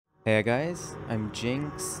Hey guys, I'm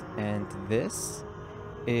Jinx, and this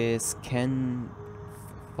is Ken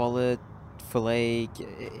Follett Follett.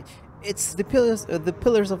 It's the Pillars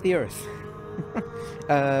of the Earth.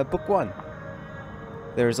 Book 1.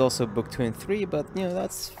 There's also book 2 and 3, but you know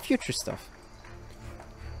that's future stuff.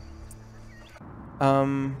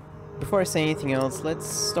 Before I say anything else, let's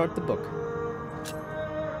start the book.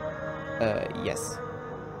 Yes.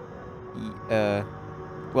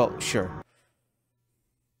 Well, sure.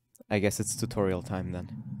 I guess it's tutorial time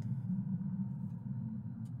then.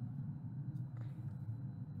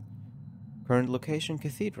 Current location,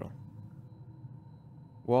 cathedral.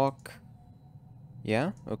 Walk.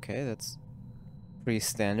 Yeah, okay, that's pretty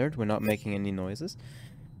standard. We're not making any noises.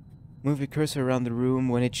 Move your cursor around the room.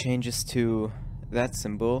 When it changes to that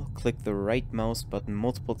symbol, click the right mouse button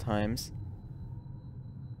multiple times.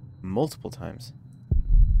 Multiple times.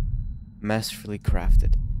 Masterfully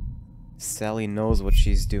crafted. Sally knows what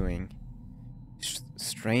she's doing.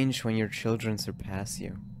 Strange when your children surpass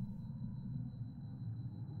you.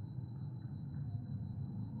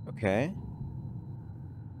 Okay.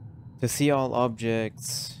 To see all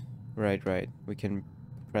objects... Right. We can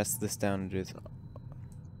press this down and do this.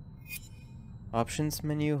 Options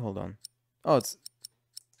menu? Hold on. Oh, it's...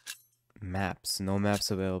 Maps. No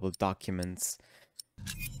maps available. Documents.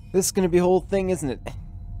 This is gonna be a whole thing, isn't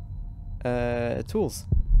it? Tools.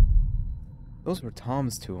 Those were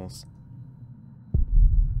Tom's tools.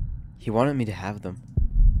 He wanted me to have them.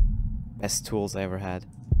 Best tools I ever had.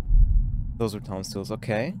 Those were Tom's tools.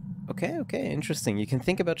 Okay. Okay. Interesting. You can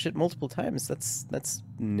think about shit multiple times. That's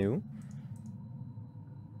new.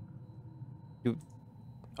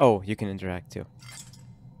 Oh, you can interact too.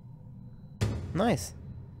 Nice.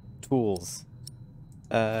 Tools.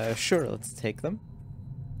 Sure, let's take them.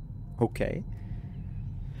 Okay.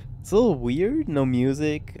 It's a little weird. No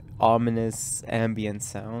music. Ominous ambient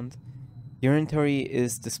sound. Your inventory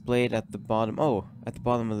is displayed at the bottom. Oh, at the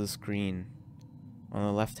bottom of the screen. On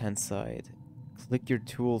the left-hand side. Click your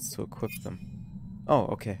tools to equip them. Oh,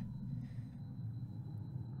 okay.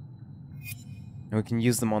 And we can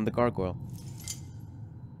use them on the gargoyle.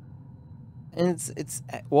 And it's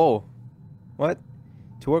whoa. What?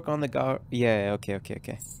 To work on the yeah, okay.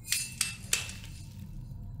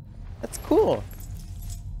 That's cool.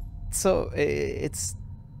 So it's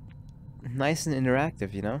nice and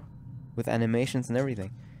interactive, you know? With animations and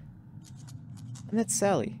everything. And that's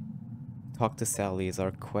Sally. Talk to Sally is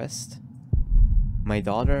our quest. My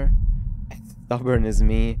daughter, as stubborn as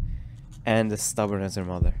me, and as stubborn as her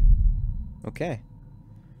mother. Okay.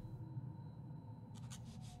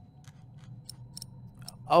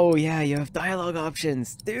 Oh yeah, you have dialogue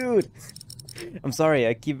options, dude. I'm sorry,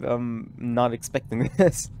 I keep not expecting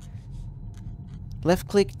this. Left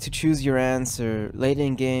click to choose your answer. Later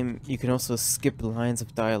in game, you can also skip lines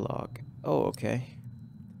of dialogue. Oh, okay.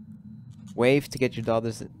 Wave to get your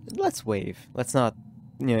daughter's. Let's wave. Let's not,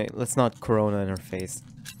 you know, let's not corona in her face.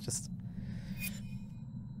 Just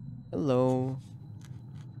hello.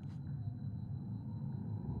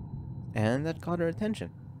 And that caught her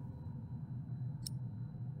attention.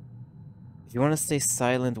 If you want to stay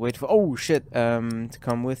silent, wait for... Oh, shit. To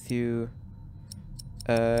come with you...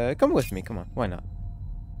 come with me. Come on. Why not?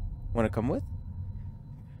 Want to come with?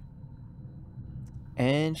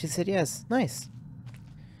 And she said yes. Nice.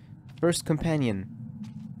 First companion.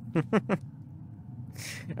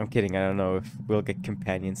 I'm kidding. I don't know if we'll get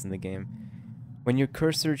companions in the game. When your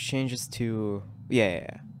cursor changes to...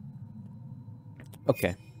 Yeah.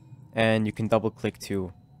 Okay. And you can double click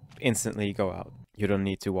to instantly go out. You don't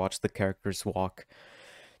need to watch the characters walk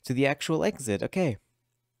to the actual exit. Okay.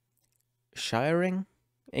 Shiring,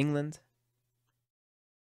 England.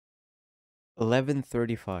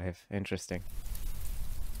 11:35. Interesting.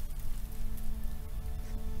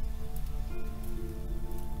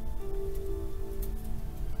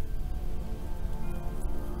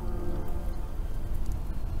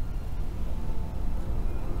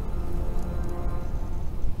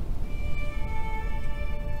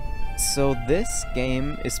 So this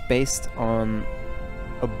game is based on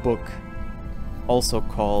a book also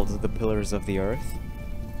called The Pillars of the Earth.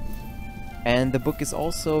 And the book is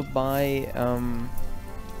also by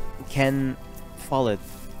Ken Follett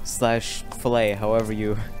 / Follett, however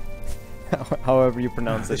you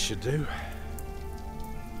pronounce it. This should do.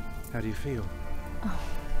 How do you feel? Oh,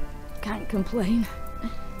 can't complain.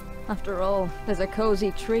 After all, there's a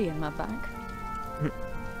cozy tree in my back.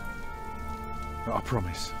 I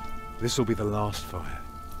promise. This will be the last fire.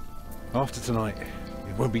 After tonight,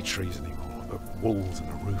 it won't be trees anymore, but walls and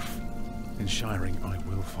a roof. In Shiring, I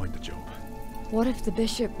will find a job. What if the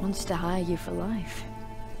bishop wants to hire you for life?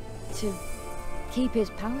 To keep his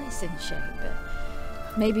palace in shape,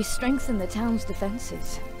 maybe strengthen the town's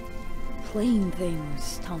defenses. Plain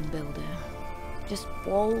things, Tom Builder. Just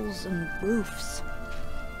walls and roofs.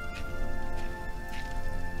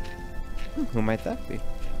 Who might that be?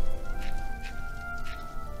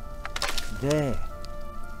 There.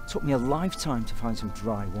 Took me a lifetime to find some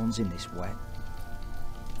dry ones in this wet.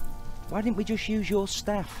 Why didn't we just use your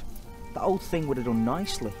staff? That old thing would have done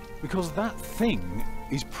nicely. Because that thing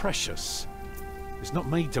is precious. It's not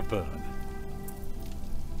made to burn.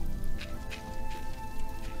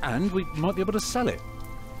 And we might be able to sell it.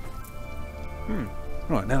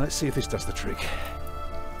 Right, now let's see if this does the trick.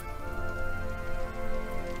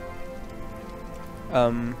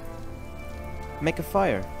 Make a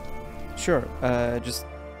fire. Sure, just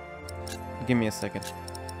give me a second.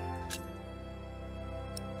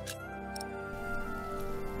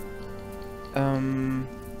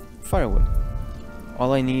 Firewood.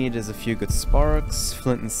 All I need is a few good sparks,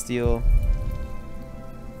 flint and steel.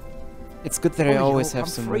 It's good that I always have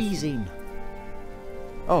some. Freezing.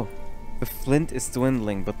 Oh, the flint is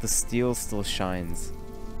dwindling, but the steel still shines.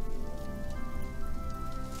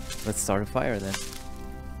 Let's start a fire then.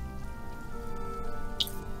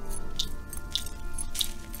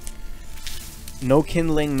 No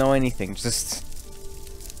kindling, no anything, just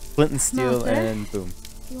flint and steel Martha? and boom.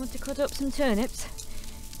 You want to cut up some turnips?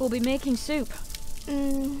 We'll be making soup.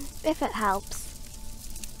 If it helps.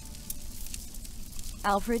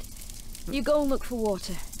 Alfred, you go and look for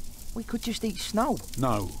water. We could just eat snow.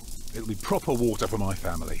 No, it'll be proper water for my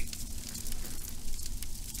family.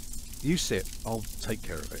 You sit, I'll take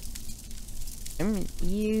care of it.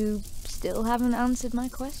 You still haven't answered my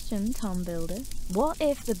question, Tom Builder. What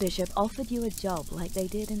if the bishop offered you a job like they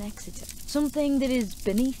did in Exeter? Something that is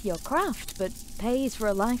beneath your craft, but pays for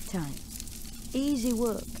a lifetime. Easy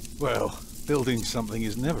work. Well, building something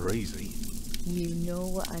is never easy. You know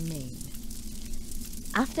what I mean.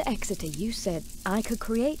 After Exeter, you said I could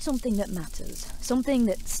create something that matters, something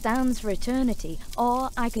that stands for eternity, or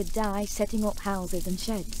I could die setting up houses and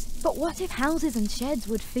sheds. But what if houses and sheds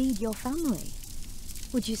would feed your family?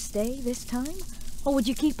 Would you stay this time, or would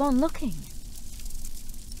you keep on looking?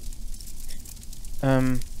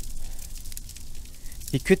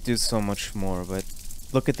 He could do so much more, but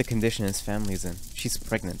look at the condition his family's in. She's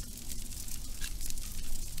pregnant.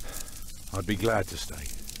 I'd be glad to stay.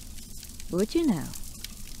 Would you now?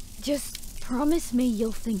 Just promise me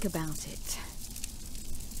you'll think about it.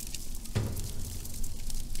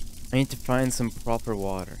 I need to find some proper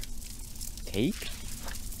water. Take?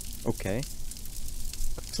 Okay.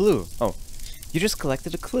 A clue. Oh, you just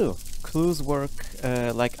collected a clue. Clues work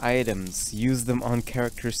like items. Use them on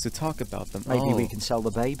characters to talk about them. Maybe we can sell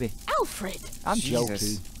the baby. Alfred! I'm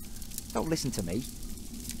Jesus. joking. Don't listen to me.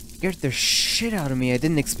 Scared the shit out of me. I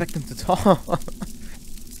didn't expect them to talk.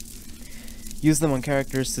 Use them on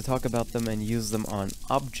characters to talk about them, and use them on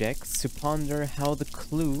objects to ponder how the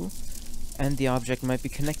clue and the object might be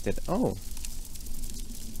connected. Oh.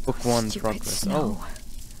 Book 1 Stupid progress. snow. Oh.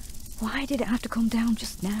 Why did it have to come down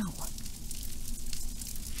just now?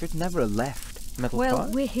 Should never have left. Metal Well,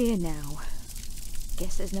 pot? we're here now.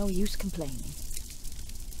 Guess there's no use complaining.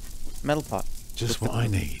 Metal pot. Just what I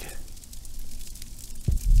need.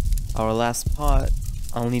 Our last pot.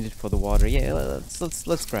 I'll need it for the water. Yeah,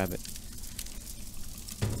 let's grab it.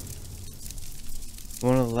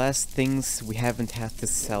 One of the last things we haven't had to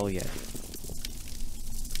sell yet.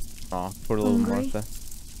 Aw, poor little Hungry? Martha.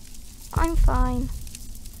 I'm fine.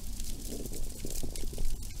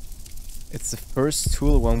 It's the first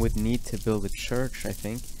tool one would need to build a church, I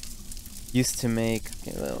think. Used to make.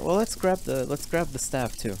 Well, let's grab the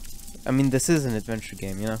staff too. I mean, this is an adventure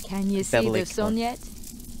game, you know. Can you see Devil the Lake sun one. yet?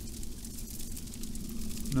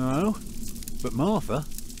 No, but Martha.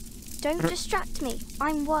 Don't distract me.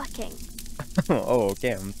 I'm working. Oh,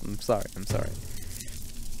 okay. I'm sorry. I'm sorry.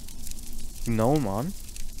 No, man.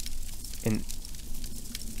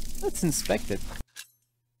 Let's inspect it.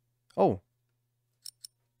 Oh.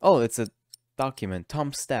 Oh, it's a document.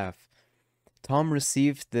 Tom's staff. Tom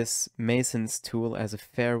received this mason's tool as a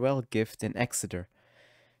farewell gift in Exeter.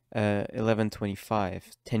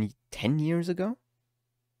 1125. 10 years ago?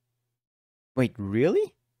 Wait,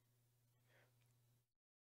 really?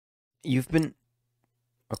 You've been...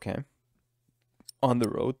 Okay. On the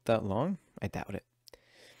road that long? I doubt it.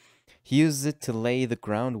 He used it to lay the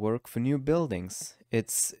groundwork for new buildings.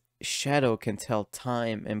 Its shadow can tell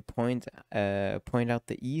time and point out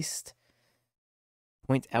the east.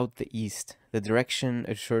 Point out the east, the direction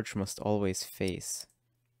a church must always face.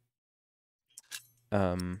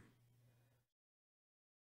 Oh,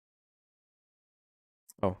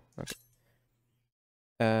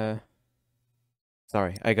 okay.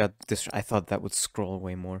 Sorry, I got this. I thought that would scroll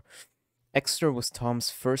way more. Exeter was Tom's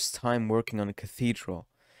first time working on a cathedral,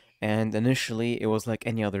 and initially it was like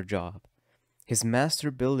any other job. His master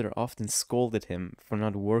builder often scolded him for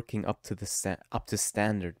not working up to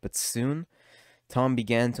standard, but soon Tom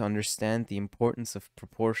began to understand the importance of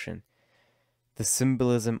proportion, the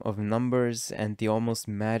symbolism of numbers, and the almost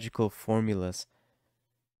magical formulas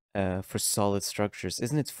for solid structures.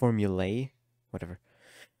 Isn't it formulae? Whatever.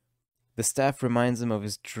 The staff reminds him of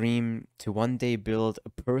his dream to one day build a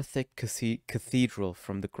perfect cathedral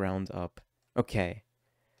from the ground up. Okay,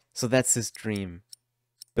 so that's his dream.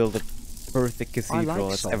 Build a perfect cathedral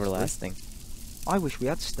that's everlasting. I wish we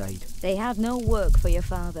had stayed. They had no work for your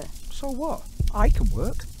father. So what? I can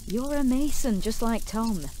work. You're a mason just like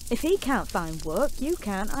Tom. If he can't find work, you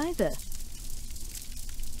can't either.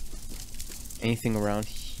 Anything around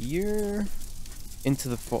here? Into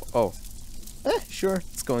the oh. Sure,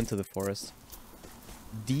 let's go into the forest.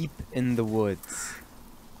 Deep in the woods.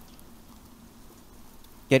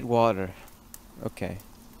 Get water. Okay.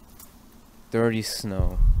 Dirty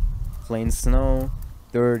snow. Plain snow,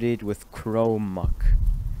 dirtied with crow muck.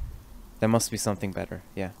 There must be something better,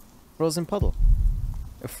 yeah. Frozen puddle.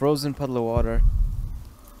 A frozen puddle of water.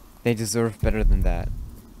 They deserve better than that.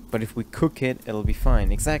 But if we cook it, it'll be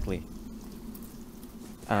fine. Exactly.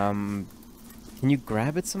 Can you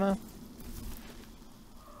grab it somehow?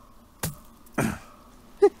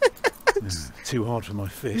 Too hard for my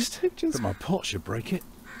fist, but my pot should break it.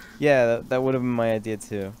 Yeah, that would have been my idea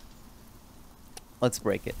too. Let's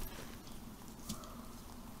break it.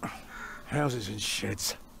 Houses and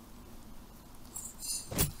sheds.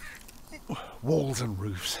 Walls and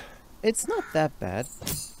roofs. It's not that bad.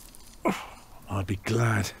 I'd be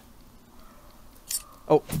glad.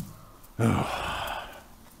 Oh. Oh,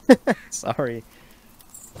 Sorry.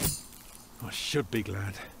 I should be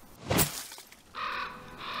glad.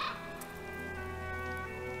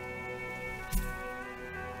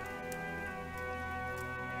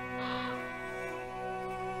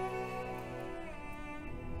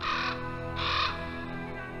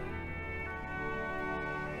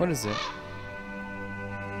 What is it?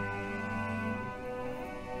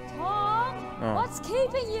 Tom, Oh. what's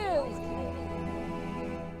keeping you?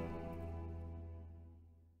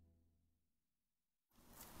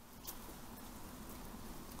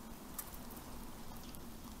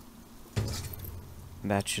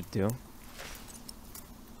 That should do.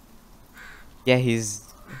 Yeah, he's...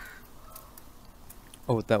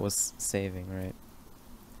 Oh, that was saving, right?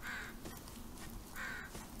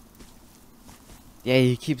 Yeah,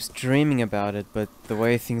 he keeps dreaming about it, but the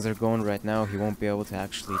way things are going right now, he won't be able to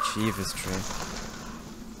actually achieve his dream.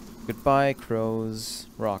 Goodbye, crows.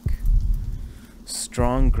 Rock.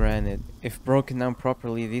 Strong granite. If broken down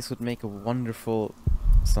properly, these would make a wonderful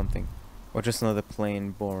something. Or just another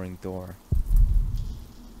plain, boring door.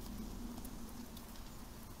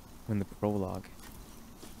 In the prologue.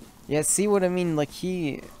 Yeah, see what I mean? Like,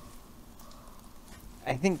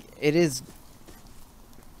 I think it is...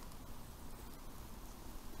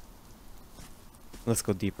 Let's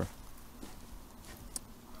go deeper.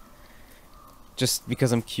 Just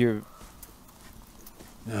because I'm curious.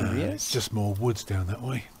 It's just more woods down that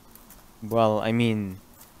way. Well, I mean,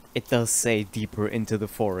 it does say deeper into the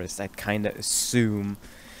forest. I'd kind of assume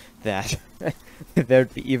that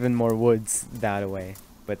there'd be even more woods that way.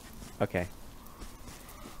 But, okay.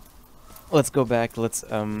 Let's go back. Let's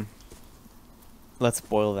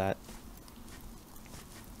boil that.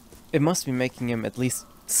 It must be making him at least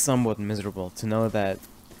somewhat miserable to know that,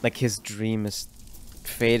 like, his dream is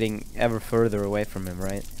fading ever further away from him,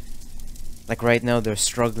 right? Like, right now they're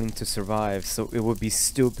struggling to survive, so it would be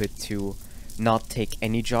stupid to not take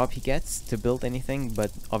any job he gets to build anything,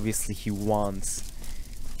 but obviously he wants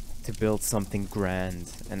to build something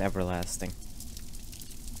grand and everlasting.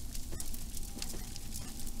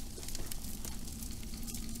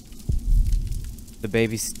 The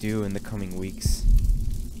baby's due in the coming weeks,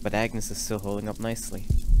 but Agnes is still holding up nicely.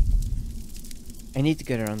 I need to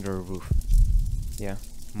get her under a roof. Yeah.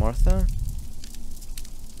 Martha?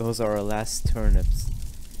 Those are our last turnips.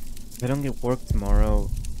 If I don't get work tomorrow,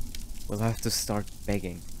 we'll have to start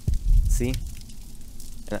begging. See?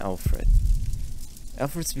 And Alfred.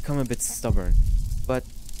 Alfred's become a bit stubborn, but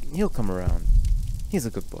he'll come around. He's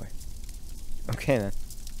a good boy. Okay then.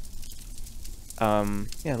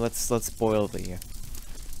 Yeah, let's boil the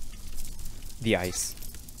ice.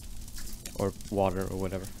 Or water or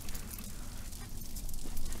whatever.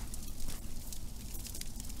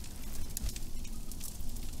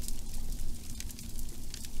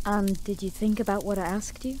 And did you think about what I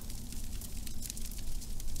asked you?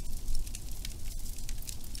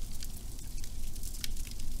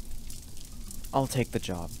 I'll take the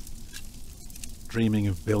job. Dreaming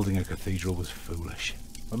of building a cathedral was foolish.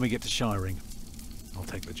 When we get to Shiring, I'll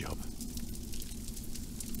take the job.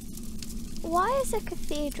 Why is a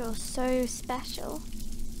cathedral so special?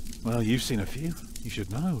 Well, you've seen a few. You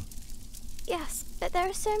should know. Yes, but there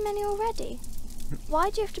are so many already. Why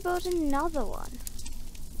do you have to build another one?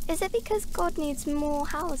 Is it because God needs more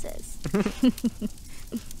houses?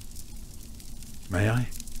 May I?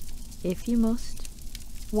 If you must.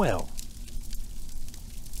 Well,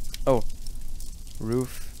 Oh.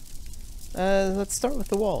 Roof. Let's start with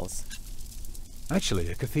the walls. actually,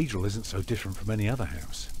 a cathedral isn't so different from any other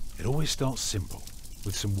house. It always starts simple,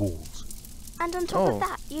 with some walls. And on top Oh. of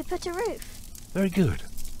that, you put a roof. Very good.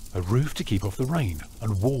 A roof to keep off the rain,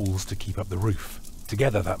 and walls to keep up the roof.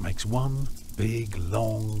 Together that makes one big,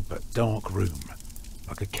 long, but dark room.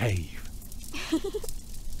 Like a cave.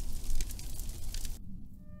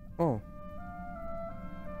 Oh.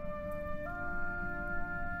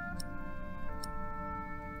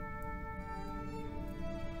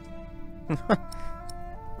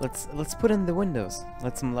 Let's put in the windows.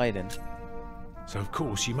 Let some light in. So of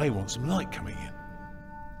course you may want some light coming in.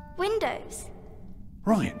 Windows.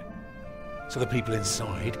 Right. So the people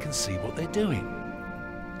inside can see what they're doing.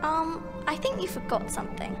 I think you forgot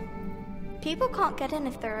something. People can't get in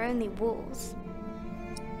if there are only walls.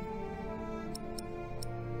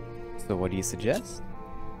 So what do you suggest?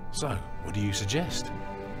 So, what do you suggest?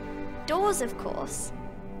 Doors, of course.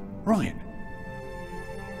 Right.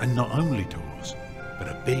 And not only doors, but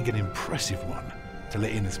a big and impressive one to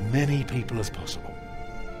let in as many people as possible.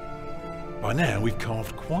 By now we've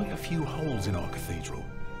carved quite a few holes in our cathedral.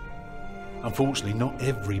 Unfortunately, not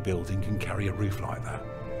every building can carry a roof like that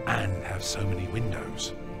and have so many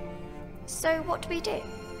windows. So what do we do?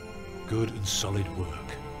 Good and solid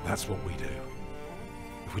work. That's what we do.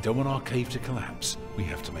 If we don't want our cave to collapse, we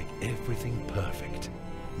have to make everything perfect.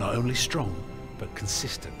 Not only strong, but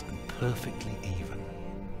consistent and perfectly even.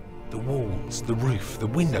 The walls, the roof, the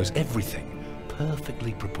windows, everything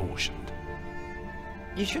perfectly proportioned.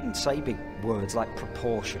 You shouldn't say big words like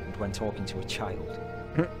proportioned when talking to a child.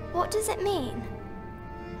 What does it mean?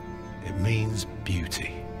 It means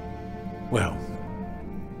beauty. Well,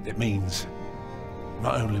 it means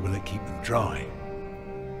not only will it keep them dry,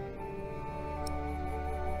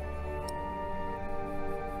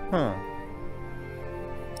 Huh.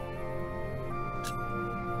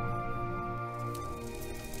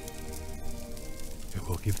 it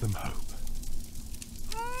will give them hope.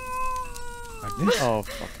 Agnes? Oh,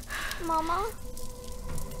 fuck. Mama?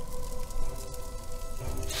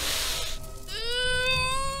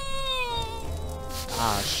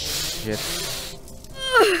 Ah, shit.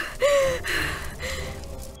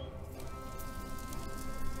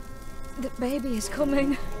 The baby is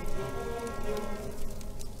coming.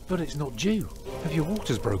 But it's not due. Have your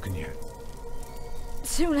waters broken yet?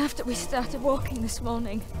 Soon after we started walking this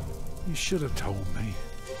morning. You should have told me.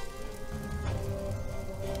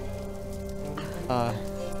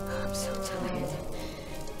 I'm so tired.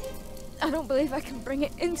 I don't believe I can bring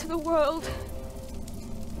it into the world.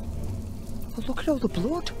 Oh, look at all the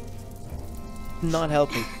blood. Not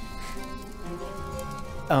helping.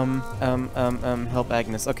 Help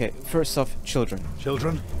Agnes. Okay, first off, children.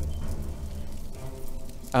 Children?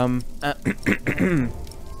 Calm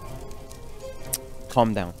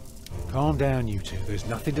down. Calm down, you two. There's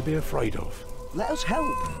nothing to be afraid of. Let us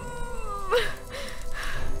help.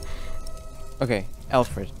 Okay,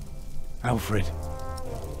 Alfred. Alfred,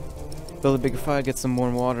 Build a bigger fire, get some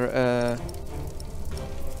warm water,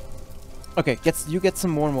 Okay, you get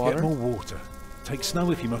some warm water. get more water. Take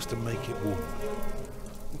snow if you must and make it warm.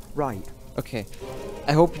 Right. Okay.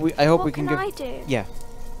 I hope we can What give... can I do? Yeah.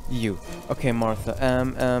 You. Okay, Martha.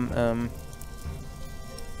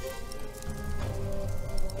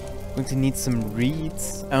 Going to need some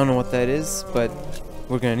reeds. I don't know what that is, but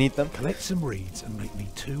we're gonna need them. Collect some reeds and make me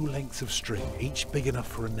 2 lengths of string, each big enough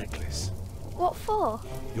for a necklace. What for?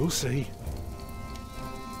 You'll see.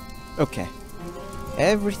 Okay.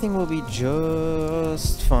 Everything will be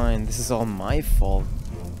just fine. This is all my fault.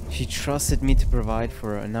 She trusted me to provide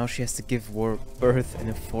for her, and now she has to give birth in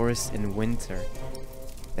a forest in winter.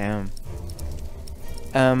 Damn.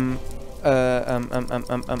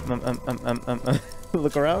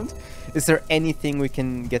 Look around. Is there anything we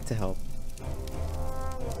can get to help?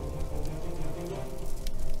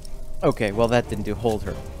 Okay, well that didn't do. Hold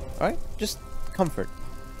her. Alright? Just comfort.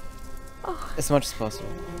 Oh, As much as possible.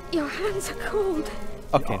 your hands are cold.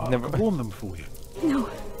 Okay, I never can warm them for you. No.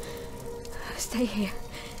 Stay here.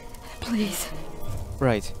 Please.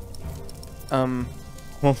 Right.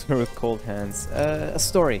 Hold her with cold hands. A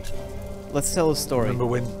story. Let's tell a story. Remember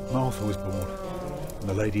when Martha was born? and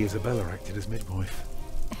the Lady Isabella acted as midwife.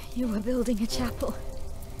 You were building a chapel,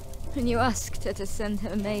 and you asked her to send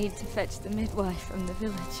her maid to fetch the midwife from the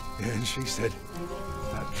village. Yeah, and she said,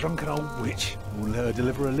 that drunken old witch will let her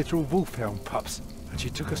deliver her literal wolfhound pups. And she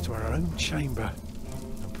took us to our own chamber.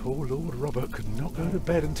 And poor Lord Robert could not go to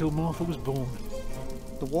bed until Martha was born.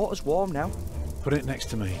 The water's warm now. Put it next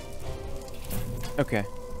to me. Okay.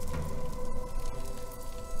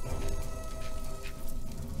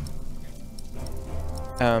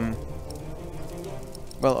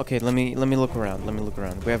 Well, okay, let me look around. Let me look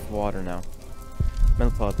around. We have water now.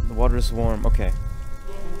 Milk pot. The water is warm. Okay.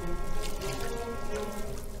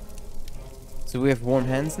 So we have warm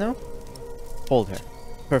hands now? Hold her.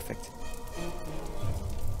 Perfect.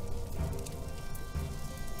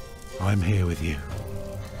 I'm here with you.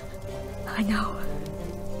 I know.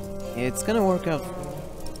 It's gonna work out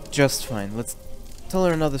just fine. Let's tell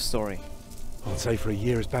her another story. I'd say for a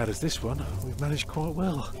year as bad as this one, we've managed quite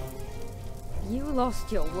well. You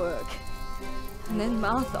lost your work, and then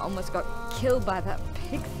Martha almost got killed by that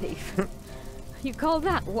pig thief. You call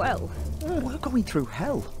that well? We're going through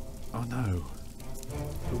hell. I know.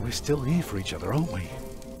 But we're still here for each other, aren't we?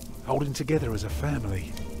 Holding together as a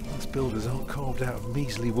family. Us builders aren't carved out of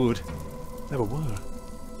measly wood. Never were.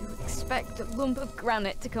 You expect a lump of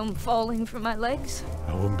granite to come falling from my legs?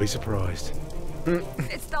 I wouldn't be surprised.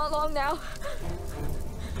 It's not long now.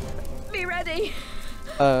 Be ready.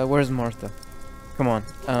 Where's Martha? Come on.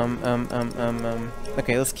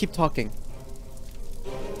 Okay, let's keep talking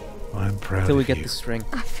I'm proud till we of get you. the string.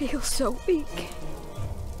 I feel so weak.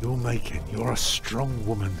 You'll make it. You're a strong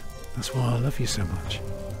woman. That's why I love you so much.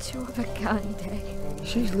 Two of a kind, day.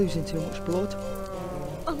 She's losing too much blood.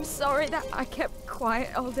 I'm sorry that I kept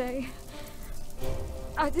quiet all day.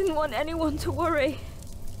 I didn't want anyone to worry.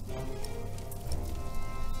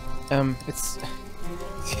 It's...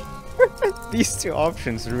 These two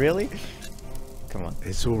options, really? Come on.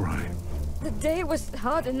 It's all right. The day was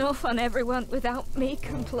hard enough on everyone without me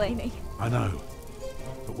complaining. I know.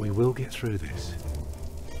 But we will get through this.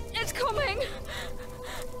 It's coming!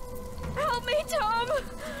 Help me, Tom!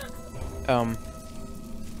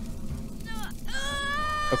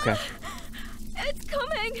 Okay. It's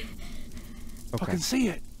coming! I Okay. can see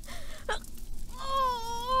it.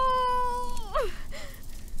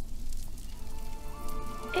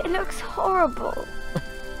 It looks horrible.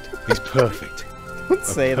 He's perfect. Don't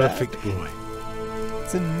say a that. perfect boy.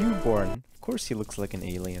 It's a newborn. Of course he looks like an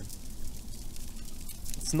alien.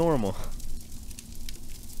 It's normal.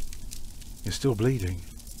 You're still bleeding.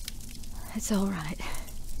 It's alright.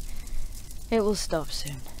 It will stop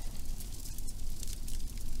soon.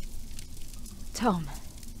 Tom,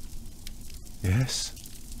 Yes?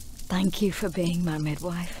 thank you for being my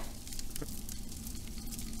midwife.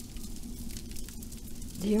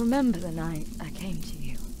 Do you remember the night I came to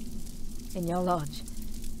you? In your lodge?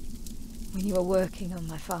 When you were working on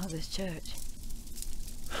my father's church?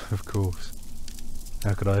 Of course.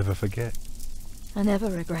 How could I ever forget? I never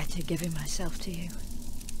regretted giving myself to you.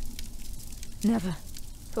 Never.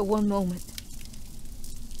 For one moment.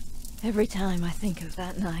 Every time I think of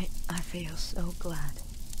that night, I feel so glad.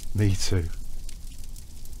 Me too.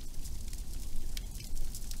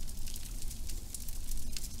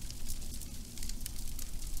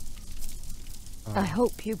 I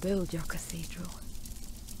hope you build your cathedral.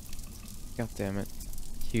 God damn it.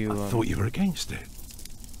 You, I thought you were against it.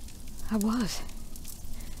 I was.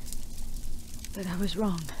 But I was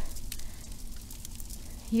wrong.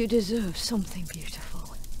 You deserve something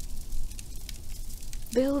beautiful.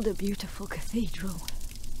 Build a beautiful cathedral.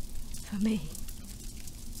 For me.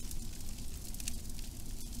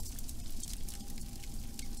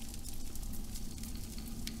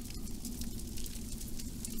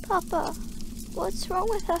 Papa, what's wrong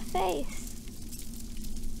with her face?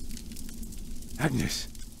 Agnes!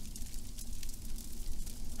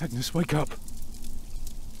 Agnes, wake up!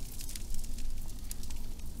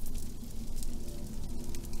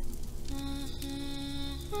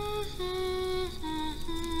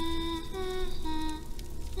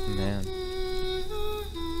 man.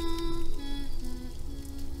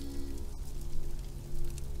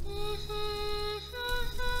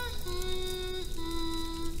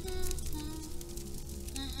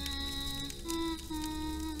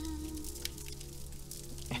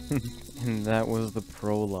 And that was the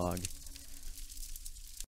prologue.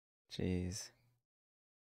 Jeez.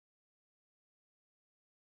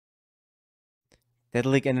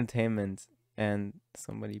 Deadly Entertainment and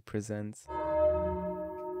somebody presents.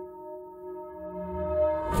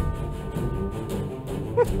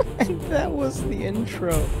 And that was the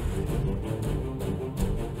intro.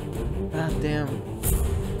 God damn.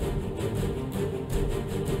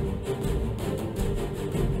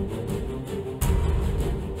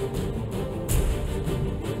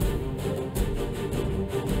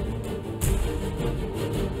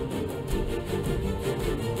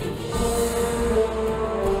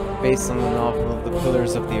 based on the novel The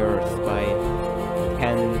Pillars of the Earth by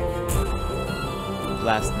Ken...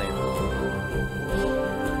 last name.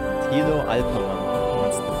 Thilo Alpermann.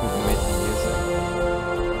 That's the who made the music.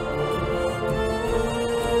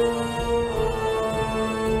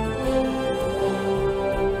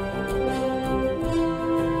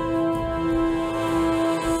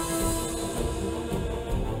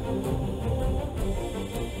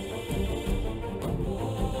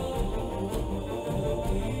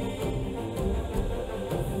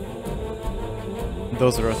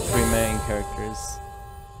 Those are our three main characters.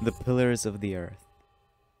 The Pillars of the Earth.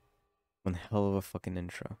 One hell of a fucking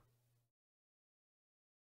intro.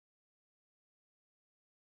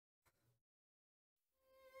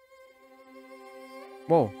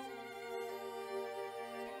 Whoa.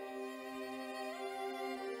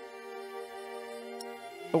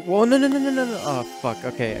 Oh, whoa, no. Oh, fuck.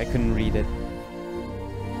 Okay, I couldn't read it.